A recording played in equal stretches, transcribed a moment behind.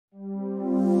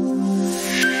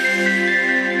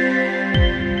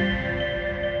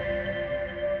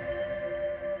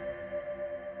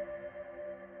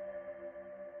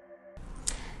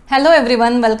Hello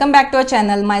everyone, welcome back to our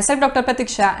channel. Myself Dr.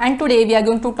 Pratiksha, and today we are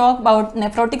going to talk about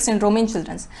nephrotic syndrome in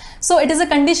children. So it is a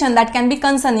condition that can be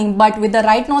concerning, but with the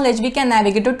right knowledge we can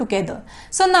navigate it together.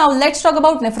 So now let's talk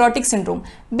about nephrotic syndrome.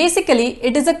 Basically,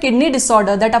 it is a kidney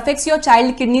disorder that affects your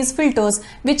child kidney's filters,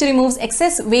 which removes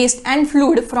excess waste and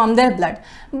fluid from their blood.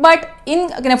 But in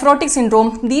nephrotic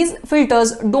syndrome, these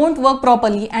filters don't work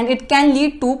properly and it can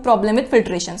lead to problem with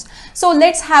filtrations. So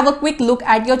let's have a quick look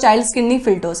at your child's kidney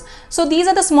filters. So these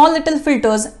are the small little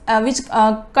filters which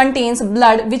contains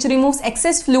blood, which removes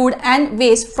excess fluid and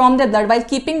waste from the blood while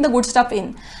keeping the good stuff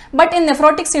in. But in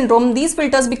nephrotic syndrome, these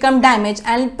filters become damaged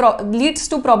and leads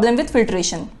to problem with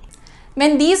filtration.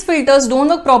 When these filters don't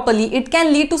work properly, it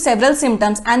can lead to several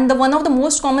symptoms, and one of the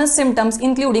most common symptoms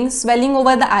including swelling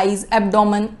over the eyes,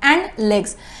 abdomen and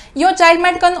legs. Your child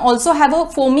might can also have a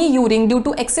foamy urine due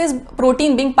to excess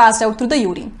protein being passed out through the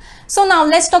urine. So now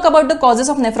let's talk about the causes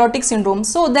of nephrotic syndrome.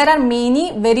 So there are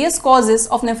many various causes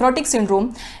of nephrotic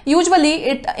syndrome.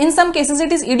 Usually in some cases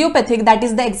it is idiopathic, that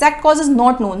is the exact cause is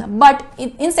not known, but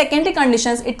in secondary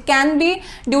conditions it can be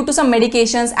due to some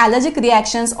medications, allergic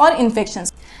reactions or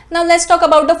infections. Now let's talk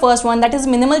about the first one, that is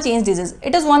minimal change disease.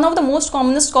 It is one of the most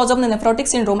commonest cause of the nephrotic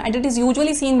syndrome and it is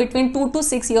usually seen between 2 to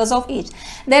 6 years of age.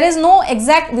 There is no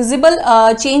exact visible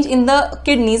change in the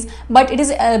kidneys, but it is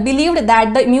believed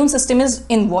that the immune system is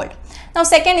involved. Now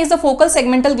second is the focal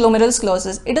segmental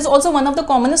glomerulosclerosis. It is also one of the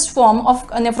commonest form of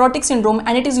nephrotic syndrome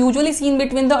and it is usually seen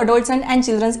between the adults and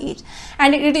children's age,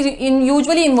 and it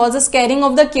usually involves the scarring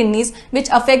of the kidneys which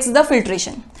affects the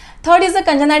filtration. Third is the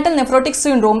congenital nephrotic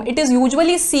syndrome. It is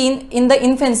usually seen in the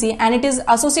infancy and it is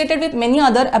associated with many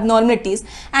other abnormalities,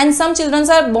 and some children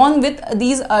are born with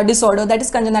these disorder, that is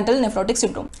congenital nephrotic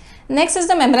syndrome. Next is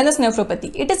the membranous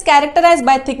nephropathy. It is characterized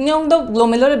by thickening of the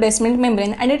glomerular basement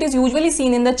membrane and it is usually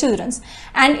seen in the children,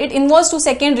 and it involves to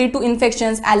secondary to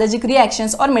infections, allergic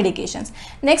reactions or medications.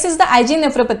 Next is the IgA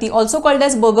nephropathy, also called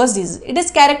as Buerger's disease. It is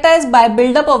characterized by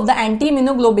buildup of the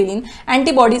anti-immunoglobulin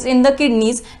antibodies in the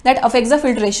kidneys that affects the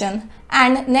filtration.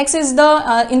 And next is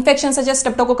the infections such as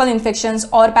streptococcal infections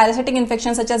or parasitic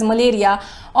infections such as malaria,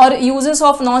 or uses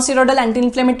of non-steroidal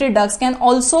anti-inflammatory drugs can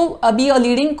also be a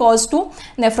leading cause to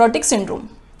nephrotic syndrome.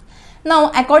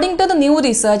 Now, according to the new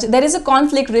research, there is a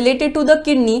conflict related to the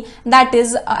kidney, that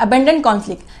is abandoned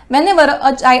conflict. Whenever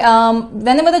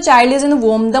the child is in the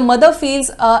womb, the mother feels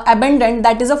abandoned,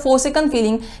 that is a forsaken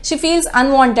feeling. She feels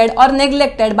unwanted or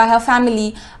neglected by her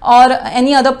family or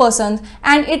any other person,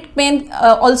 and it may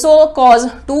also cause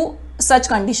to such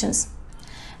conditions.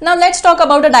 Now, let's talk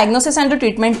about the diagnosis and the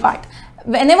treatment part.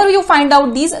 Whenever you find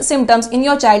out these symptoms in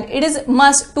your child, it is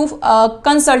must to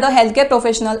consult a healthcare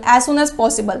professional as soon as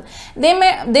possible. They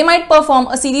might perform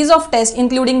a series of tests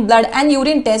including blood and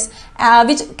urine tests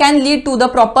which can lead to the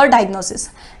proper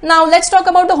diagnosis. Now let's talk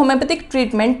about the homeopathic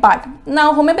treatment part.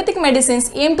 Now homeopathic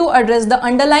medicines aim to address the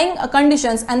underlying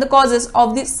conditions and the causes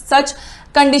of such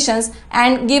conditions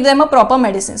and give them a proper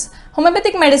medicines.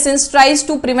 Homeopathic medicines tries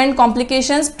to prevent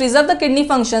complications, preserve the kidney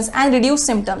functions and reduce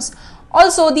symptoms.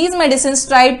 Also, these medicines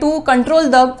try to control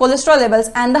the cholesterol levels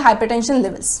and the hypertension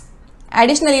levels.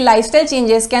 Additionally, lifestyle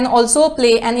changes can also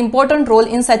play an important role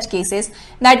in such cases,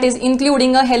 that is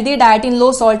including a healthy diet in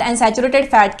low salt and saturated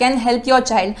fat can help your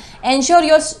child. Ensure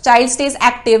your child stays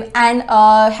active and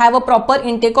have a proper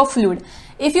intake of fluid.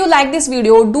 If you like this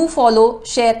video, do follow,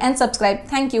 share and subscribe.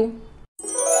 Thank you.